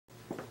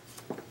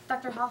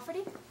Dr.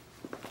 Halferty?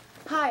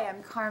 Hi,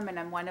 I'm Carmen.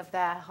 I'm one of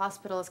the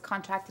hospital's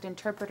contracted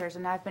interpreters,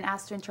 and I've been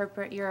asked to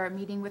interpret your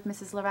meeting with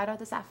Mrs. Loretto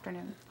this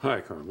afternoon.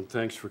 Hi, Carmen.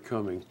 Thanks for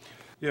coming.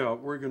 Yeah,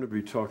 we're going to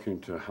be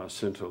talking to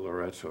Jacinta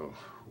Loretto.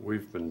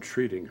 We've been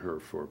treating her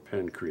for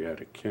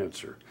pancreatic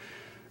cancer,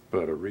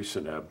 but a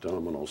recent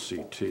abdominal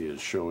CT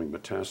is showing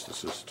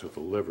metastasis to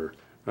the liver.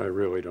 I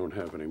really don't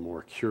have any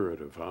more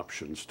curative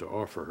options to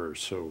offer her,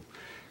 so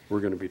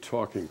we're going to be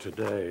talking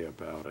today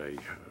about a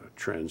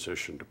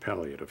transition to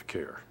palliative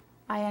care.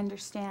 I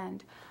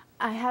understand.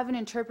 I haven't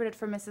interpreted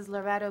for Mrs.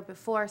 Loretto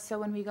before, so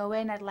when we go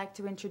in, I'd like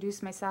to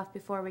introduce myself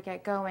before we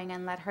get going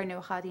and let her know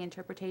how the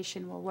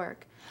interpretation will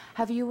work.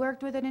 Have you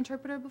worked with an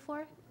interpreter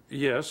before?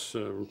 Yes,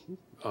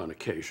 on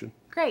occasion.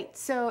 Great.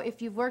 So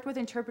if you've worked with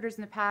interpreters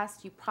in the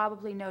past, you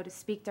probably know to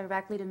speak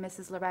directly to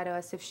Mrs. Loretto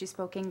as if she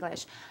spoke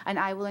English, and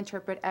I will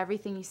interpret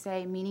everything you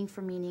say, meaning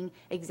for meaning,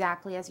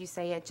 exactly as you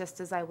say it,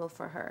 just as I will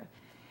for her.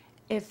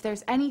 If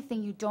there's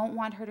anything you don't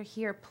want her to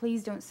hear,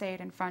 please don't say it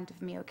in front of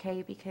me,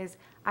 okay? Because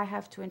I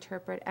have to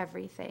interpret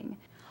everything.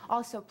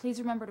 Also, please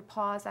remember to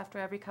pause after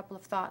every couple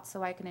of thoughts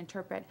so I can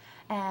interpret.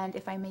 And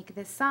if I make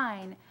this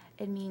sign,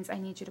 it means I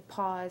need you to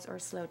pause or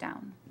slow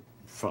down.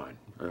 Fine.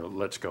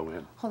 Let's go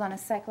in. Hold on a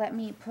sec. Let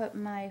me put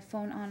my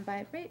phone on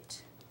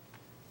vibrate.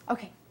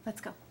 Okay, let's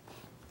go.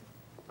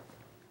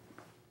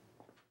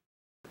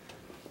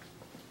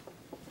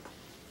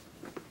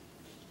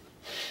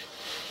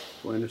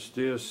 Buenos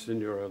días,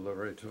 señora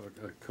Loretto.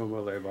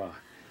 ¿Cómo le va?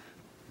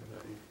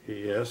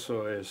 Y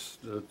eso es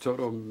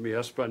todo mi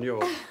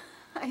español.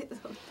 Ay,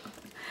 doctor.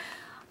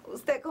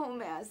 Usted cómo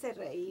me hace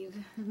reír.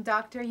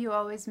 Doctor, you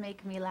always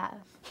make me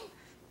laugh.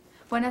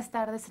 Buenas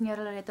tardes,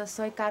 señora Loretto.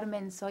 Soy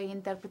Carmen, soy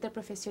intérprete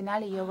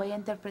profesional y yo voy a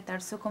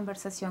interpretar su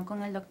conversación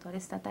con el doctor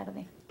esta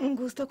tarde. Un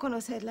gusto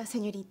conocerla,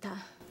 señorita.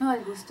 No,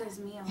 el gusto es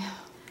mío.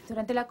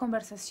 Durante la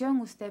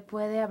conversación, usted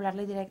puede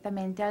hablarle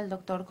directamente al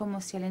doctor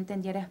como si él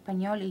entendiera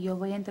español y yo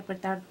voy a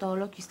interpretar todo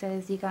lo que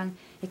ustedes digan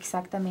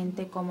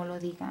exactamente como lo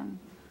digan.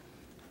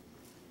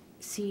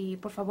 Si,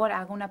 por favor,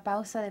 haga una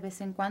pausa de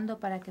vez en cuando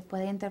para que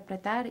pueda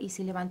interpretar y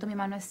si levanto mi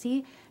mano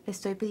así, le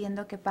estoy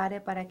pidiendo que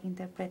pare para que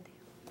interprete.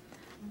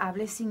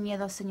 Hable sin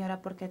miedo,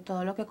 señora, porque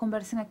todo lo que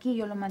conversen aquí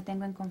yo lo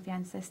mantengo en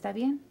confianza. ¿Está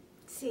bien?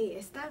 Sí,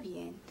 está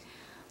bien.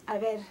 A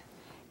ver,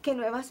 ¿qué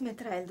nuevas me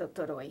trae el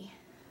doctor hoy?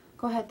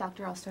 Go ahead,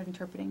 doctor. I'll start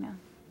interpreting now.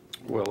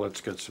 Well, let's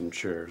get some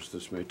chairs.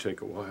 This may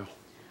take a while.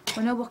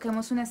 Bueno,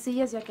 busquemos unas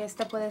sillas ya que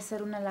esta puede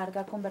ser una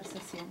larga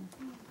conversación.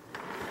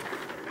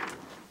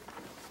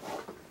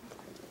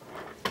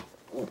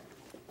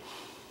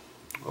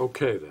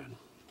 Okay, then.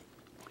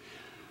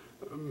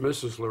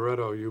 Mrs.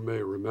 Loretto, you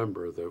may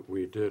remember that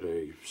we did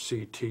a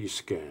CT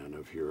scan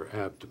of your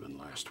abdomen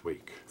last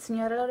week.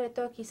 Señora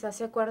Loretto, quizás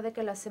se acuerde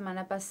que la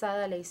semana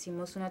pasada le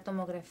hicimos una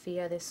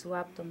tomografía de su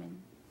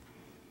abdomen.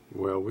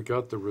 Well, we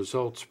got the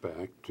results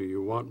back. Do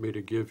you want me to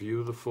give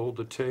you the full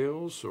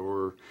details,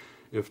 or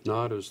if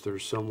not, is there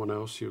someone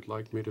else you'd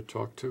like me to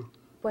talk to?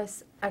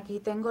 Pues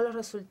aquí tengo los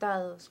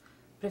resultados.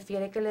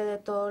 ¿Prefiere que le dé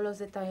todos los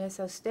detalles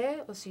a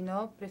usted o si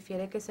no,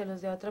 prefiere que se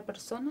los dé a otra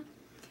persona?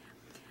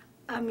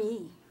 A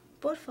mí,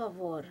 por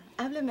favor,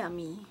 hábleme a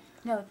mí.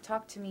 No,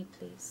 talk to me,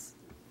 please.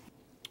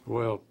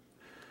 Well,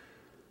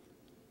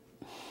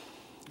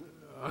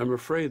 I'm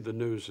afraid the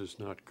news is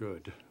not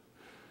good.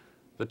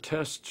 The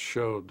tests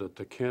showed that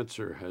the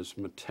cancer has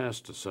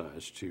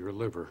metastasized to your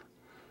liver.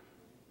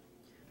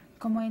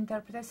 Como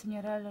intérprete,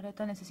 señora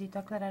Loretto, necesito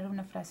aclarar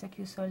una frase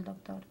que usó el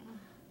doctor.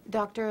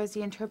 Doctor, as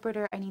the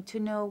interpreter, I need to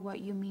know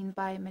what you mean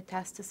by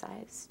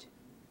metastasized.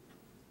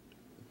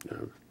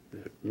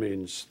 It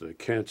means the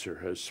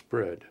cancer has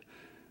spread,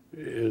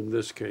 in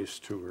this case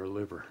to her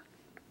liver.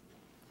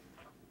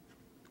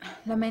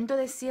 Lamento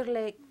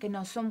decirle que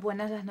no son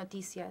buenas las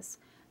noticias.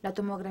 La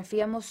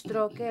tomografía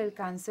mostró que el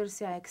cáncer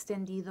se ha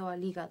extendido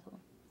al hígado.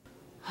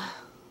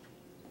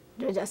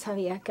 Yo ya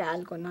sabía que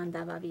algo no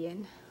andaba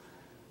bien.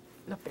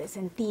 Lo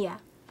presentía.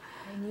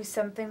 I knew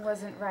something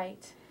wasn't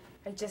right.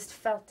 I just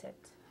felt it.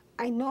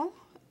 Ay, no.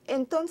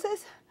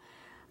 Entonces,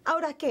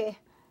 ¿ahora qué?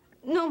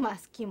 No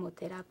más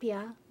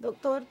quimioterapia.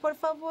 Doctor, por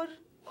favor,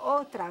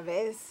 otra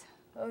vez.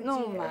 Oh,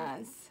 no dear.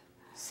 más.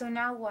 So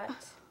now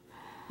what?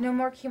 No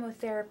more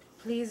chemotherapy,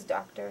 please,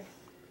 doctor.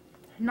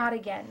 Not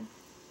again.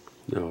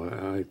 No,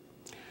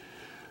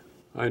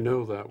 I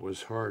know that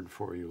was hard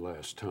for you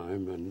last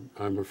time, and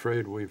I'm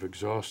afraid we've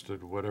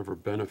exhausted whatever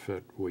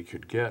benefit we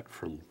could get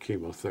from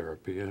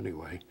chemotherapy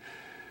anyway.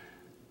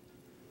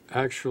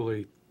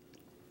 Actually,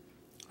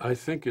 I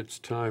think it's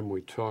time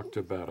we talked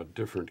about a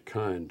different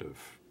kind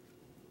of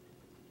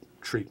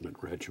treatment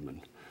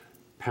regimen,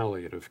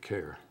 palliative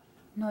care.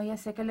 No, ya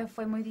sé que le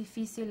fue muy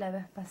difícil la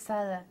vez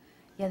pasada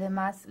y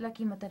además la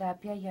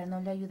quimioterapia ya no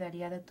le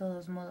ayudaría de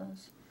todos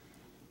modos.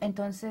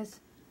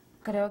 Entonces,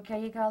 creo que ha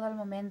llegado el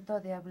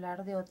momento de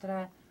hablar de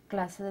otra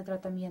clase de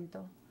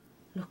tratamiento,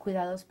 los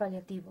cuidados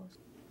paliativos.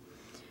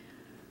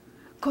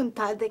 Con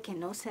tal de que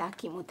no sea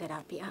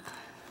quimioterapia.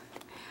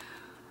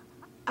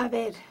 A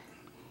ver,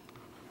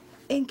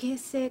 ¿en qué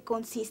se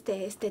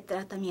consiste este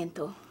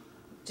tratamiento?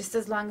 Just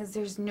as long as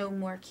there's no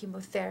more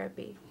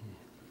chemotherapy.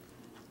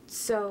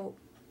 So,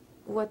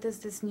 what does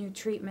this new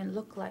treatment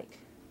look like?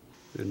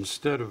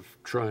 Instead of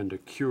trying to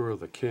cure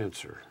the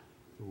cancer,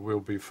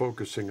 we'll be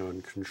focusing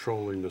on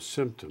controlling the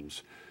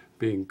symptoms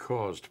being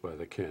caused by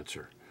the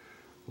cancer,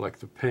 like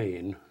the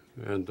pain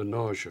and the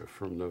nausea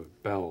from the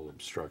bowel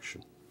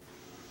obstruction.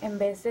 En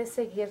vez de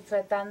seguir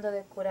tratando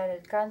de curar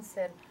el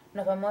cáncer,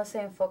 nos vamos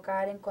a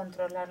enfocar en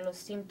controlar los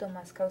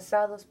síntomas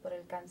causados por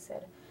el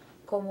cáncer,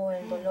 como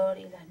el dolor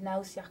y las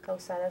náuseas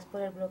causadas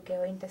por el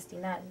bloqueo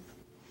intestinal.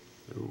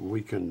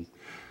 We can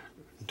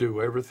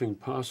do everything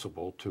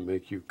possible to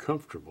make you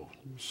comfortable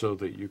so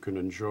that you can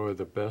enjoy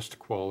the best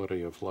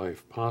quality of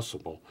life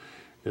possible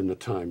in the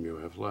time you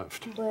have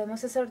left.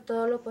 Podemos hacer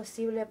todo lo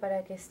posible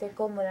para que esté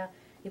cómoda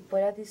y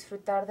pueda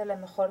disfrutar de la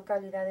mejor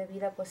calidad de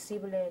vida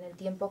posible en el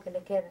tiempo que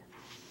le queda.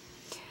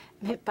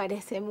 Me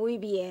parece muy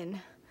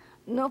bien.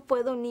 No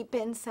puedo ni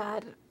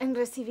pensar en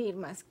recibir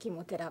más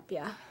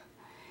quimioterapia.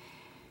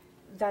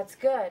 That's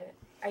good.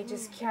 I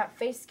just can't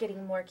face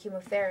getting more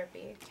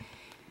chemotherapy.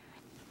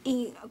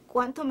 ¿Y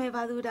cuánto me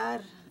va a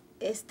durar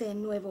este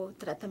nuevo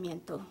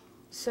tratamiento?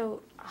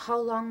 So,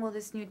 how long will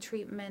this new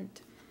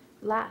treatment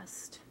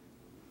last?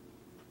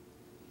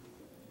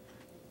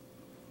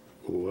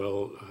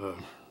 Well,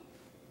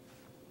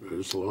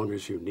 as long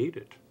as you need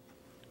it.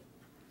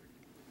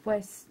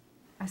 Pues,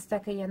 hasta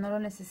que ya no lo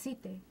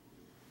necesite.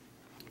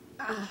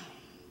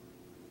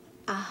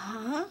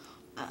 Ajá.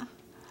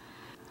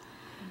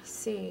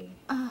 Sí.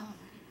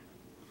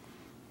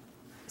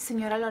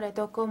 Señora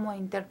Loreto, como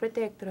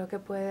intérprete, creo que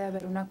puede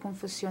haber una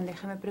confusión.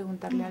 Déjame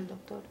preguntarle al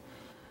doctor.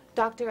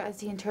 Doctor, as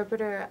the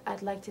interpreter,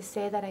 I'd like to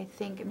say that I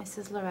think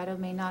Mrs. Loreto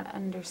may not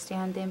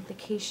understand the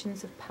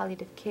implications of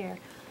palliative care.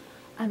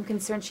 I'm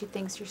concerned she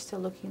thinks you're still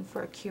looking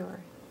for a cure.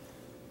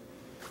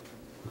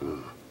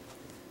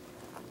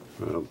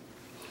 Well,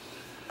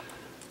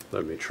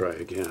 let me try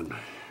again.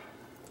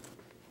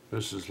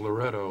 Mrs.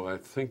 Loreto, I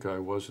think I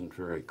wasn't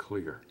very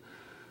clear.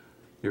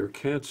 Your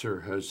cancer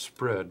has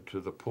spread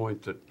to the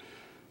point that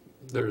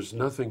there's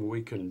nothing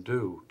we can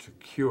do to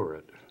cure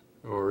it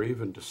or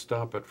even to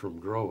stop it from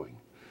growing.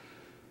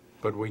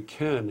 But we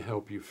can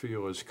help you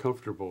feel as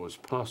comfortable as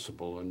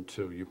possible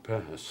until you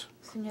pass.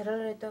 Señora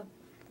Loreto,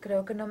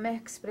 creo que no me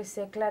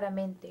expresé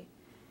claramente.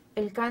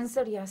 El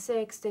cáncer ya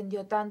se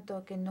extendió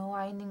tanto que no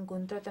hay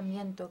ningún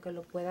tratamiento que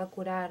lo pueda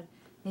curar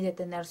ni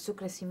detener su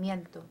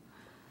crecimiento.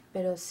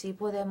 Pero sí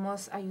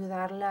podemos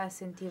ayudarla a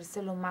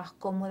sentirse lo más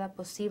cómoda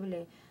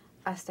posible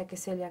hasta que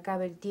se le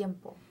acabe el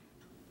tiempo.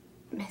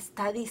 Me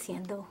está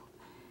diciendo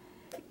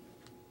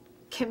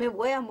que me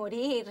voy a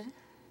morir.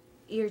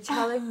 You're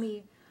telling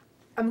me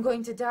I'm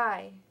going to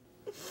die.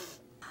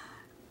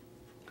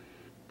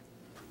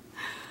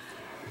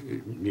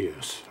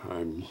 Yes,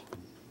 I'm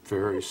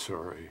very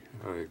sorry.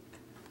 I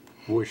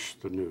wish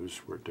the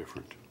news were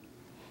different.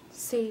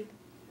 Sí,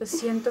 lo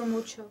siento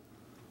mucho.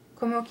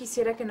 Como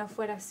quisiera que no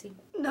fuera así.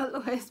 No lo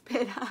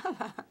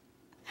esperaba.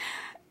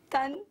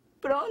 Tan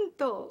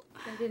pronto.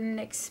 I didn't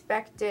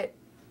expect it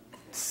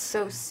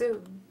so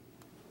soon.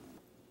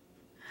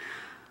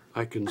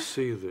 I can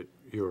see that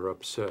you're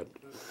upset.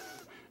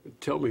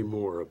 Tell me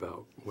more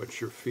about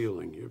what you're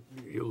feeling.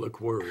 You look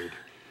worried.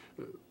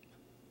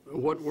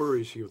 What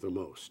worries you the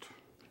most?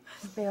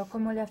 Veo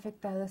cómo le ha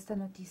afectado esta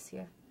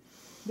noticia.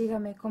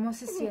 Dígame, ¿cómo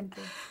se siente?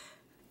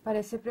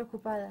 Parece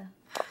preocupada.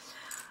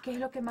 ¿Qué es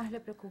lo que más le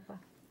preocupa?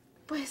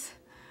 Pues,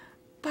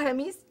 para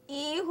mis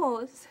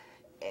hijos,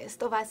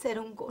 esto va a ser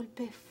un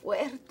golpe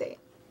fuerte.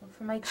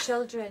 For my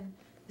children,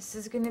 this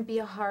is going to be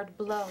a hard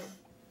blow.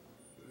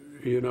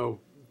 You know,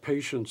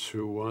 patients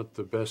who want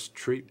the best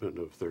treatment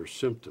of their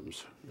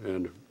symptoms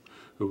and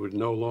who would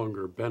no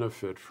longer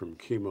benefit from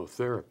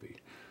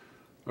chemotherapy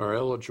are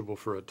eligible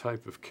for a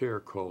type of care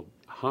called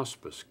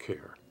hospice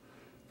care.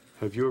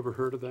 Have you ever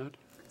heard of that?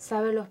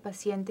 Sabe, los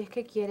pacientes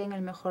que quieren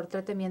el mejor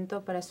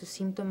tratamiento para sus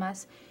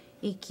síntomas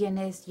y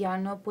quienes ya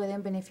no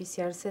pueden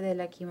beneficiarse de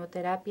la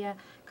quimioterapia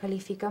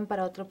califican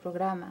para otro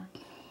programa.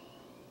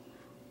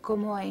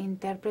 Como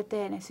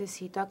intérprete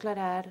necesito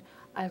aclarar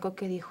algo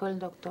que dijo el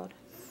doctor.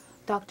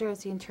 Doctor, as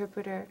the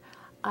interpreter,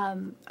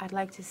 I'd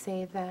like to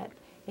say that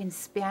in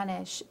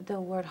Spanish, the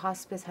word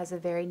hospice has a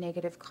very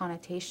negative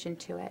connotation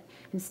to it.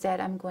 Instead,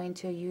 I'm going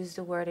to use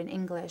the word in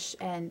English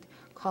and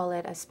call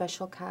it a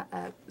special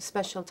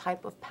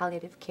type of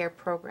palliative care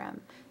program.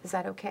 Is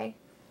that okay?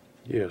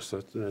 Yes,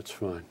 that's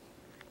fine.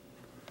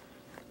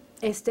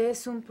 Este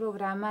es un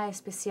programa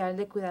especial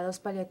de cuidados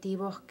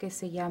paliativos que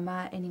se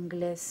llama en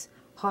inglés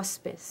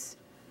hospice.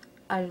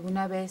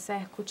 ¿Alguna vez ha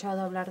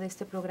escuchado hablar de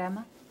este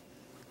programa?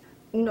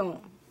 No.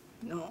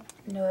 No,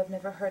 I've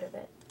never heard of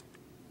it.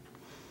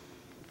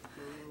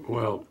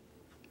 Well,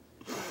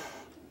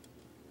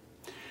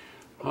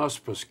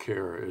 hospice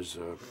care is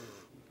a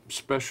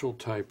special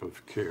type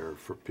of care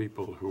for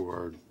people who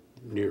are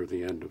near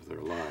the end of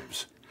their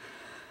lives.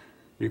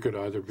 You could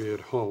either be at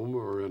home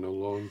or in a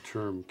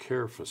long-term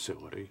care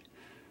facility,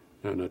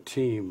 and a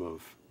team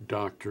of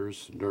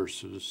doctors,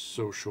 nurses,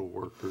 social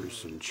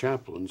workers, and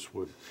chaplains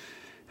would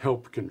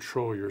help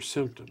control your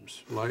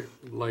symptoms,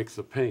 like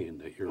the pain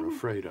that you're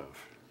afraid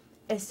of.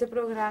 Este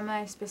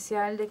programa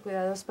especial de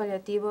cuidados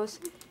paliativos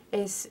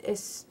es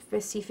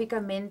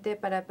específicamente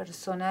para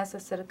personas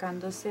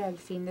acercándose al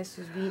fin de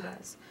sus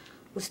vidas.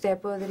 Usted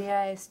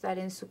podría estar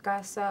en su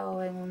casa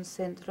o en un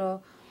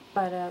centro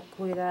para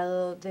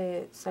cuidado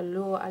de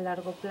salud a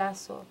largo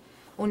plazo.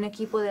 Un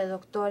equipo de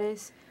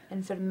doctores,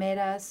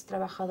 enfermeras,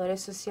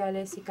 trabajadores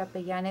sociales y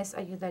capellanes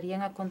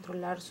ayudarían a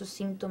controlar sus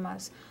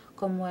síntomas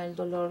como el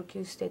dolor que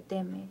usted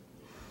teme.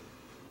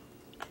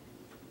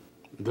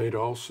 They'd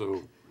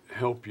also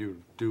help you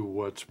do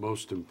what's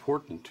most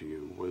important to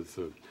you with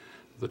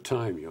the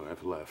time you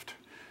have left.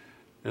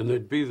 And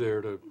they'd be there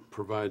to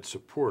provide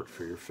support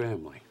for your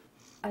family.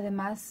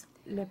 Además,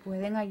 le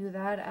pueden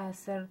ayudar a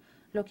hacer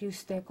lo que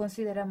usted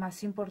considera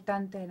más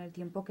importante en el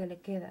tiempo que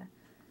le queda.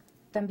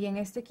 También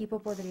este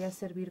equipo podría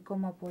servir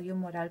como apoyo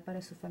moral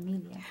para su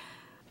familia.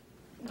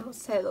 No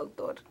sé,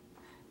 doctor.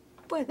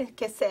 Puede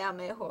que sea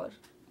mejor.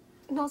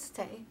 No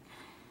sé.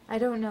 I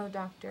don't know,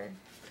 doctor.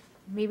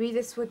 Maybe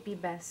this would be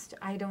best.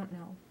 I don't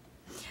know.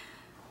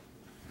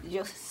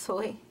 Yo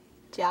soy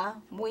ya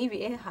muy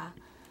vieja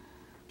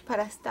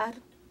para estar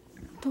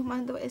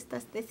tomando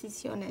estas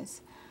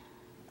decisiones.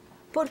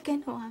 ¿Por qué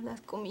no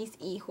hablas con mis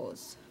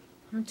hijos?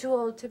 I'm too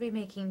old to be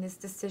making these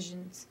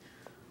decisions.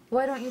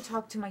 Why don't you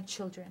talk to my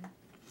children?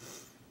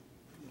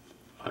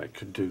 I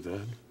could do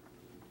that.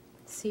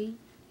 Sí,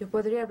 yo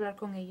podría hablar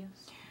con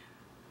ellos.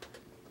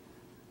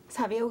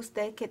 ¿Sabía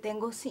usted que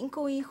tengo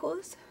 5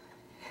 hijos?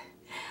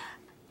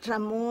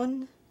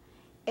 Ramón,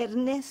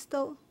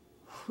 Ernesto,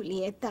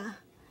 Julieta,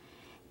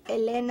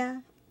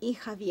 Elena y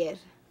Javier.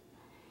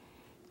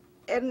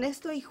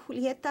 Ernesto y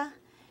Julieta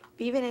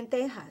viven en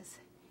Texas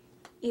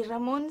y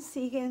Ramón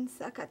sigue en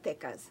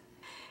Zacatecas.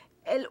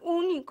 El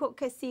único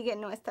que sigue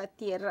en nuestra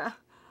tierra.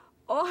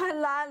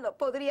 Ojalá lo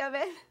podría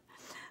ver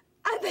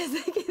antes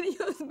de que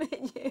Dios me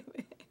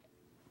lleve.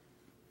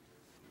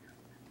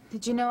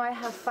 Did you know I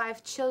have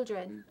 5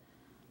 children?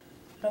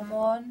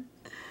 Ramón,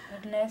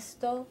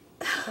 Ernesto,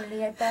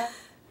 Julieta,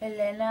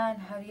 Elena,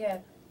 and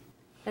Javier.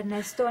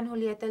 Ernesto and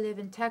Julieta live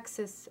in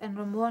Texas, and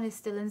Ramón is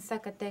still in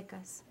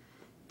Zacatecas,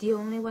 the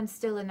only one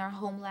still in our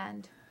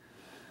homeland.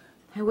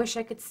 I wish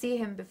I could see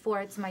him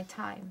before it's my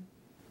time.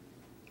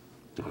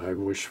 I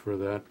wish for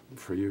that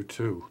for you,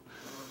 too.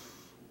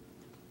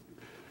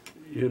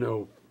 You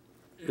know,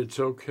 it's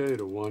okay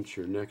to want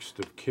your next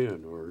of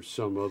kin or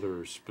some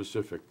other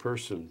specific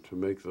person to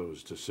make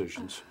those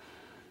decisions.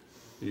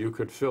 You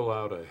could fill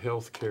out a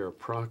health care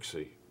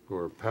proxy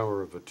or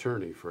power of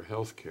attorney for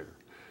health care.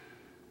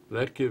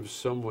 That gives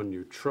someone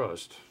you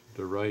trust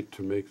the right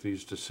to make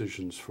these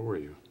decisions for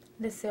you.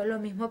 Deseo lo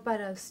mismo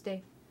para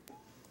usted.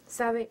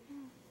 Sabe,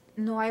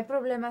 no hay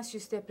problema si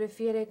usted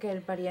prefiere que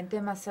el pariente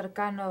más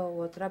cercano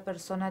u otra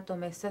persona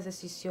tome estas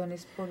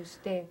decisiones por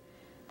usted.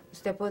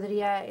 Usted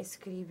podría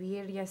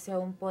escribir ya sea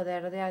un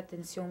poder de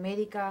atención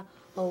médica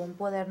o un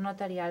poder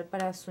notarial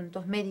para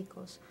asuntos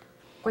médicos.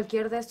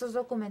 Cualquier de estos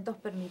documentos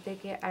permite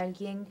que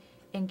alguien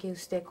en que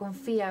usted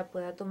confía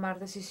pueda tomar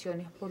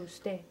decisiones por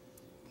usted.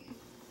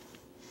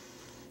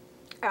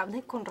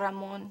 Hable con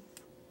Ramón.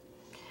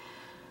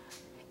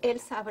 Él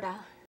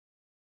sabrá